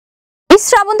Is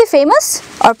Shravanti famous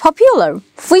or popular?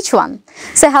 Which one?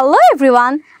 So hello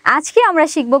everyone. আজকে আমরা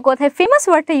শিখব কোথায় famous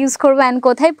wordটা ইউজ করব and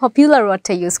কোথায় popular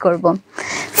wordটা ইউজ করব।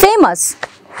 Famous,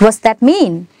 what's that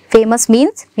mean? Famous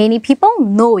means many people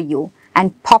know you and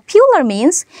popular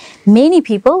means many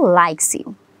people likes you.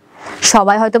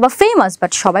 সবাই হয়তোবা famous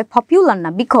but সবাই popular না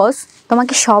because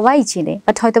তোমাকে সবাই চিনে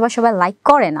but হয়তোবা সবাই লাইক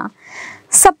করে না।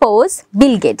 Suppose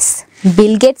Bill Gates.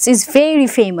 Bill Gates is very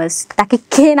famous. তাকে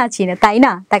কে না চিনে, তাই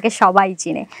না? তাকে সবাই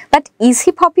চিনে। But is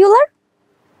he popular?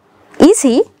 Is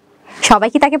he? সবাই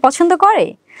কি তাকে পছন্দ করে?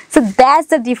 So that's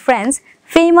the difference,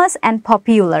 famous and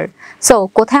popular. So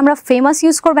কোথায় আমরা famous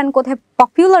ইউজ করব and কোথায়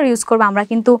popular ইউজ করব আমরা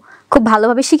কিন্তু খুব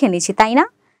ভালোভাবে শিখে নিয়েছি, তাই না?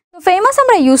 তো famous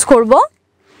আমরা ইউজ করব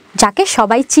যাকে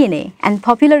সবাই চিনে and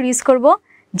popular ইউজ করব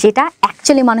যেটা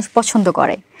অ্যাকচুয়ালি মানুষ পছন্দ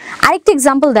করে। আরেকটা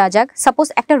এক্সাম্পল দেওয়া যাক, সাপোজ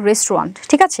একটা রেস্টুরেন্ট,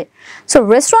 ঠিক আছে? সো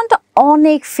রেস্টুরেন্টটা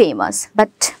অনেক ফেমাস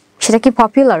বাট সেটা কি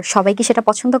পপুলার? সবাই কি সেটা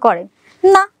পছন্দ করে?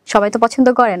 না, সবাই তো পছন্দ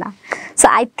করে না। সো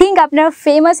আই থিঙ্ক আপনারা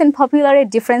ফেমাস অ্যান্ড পপুলারের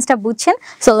ডিফারেন্সটা বুঝছেন।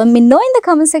 So let me no in the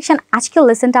comment section আজকের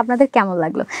লেসনটা আপনাদের কেমন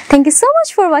লাগলো। Thank you so much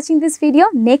for watching this video.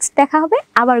 Next দেখা হবে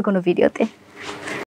আবার কোনো ভিডিওতে।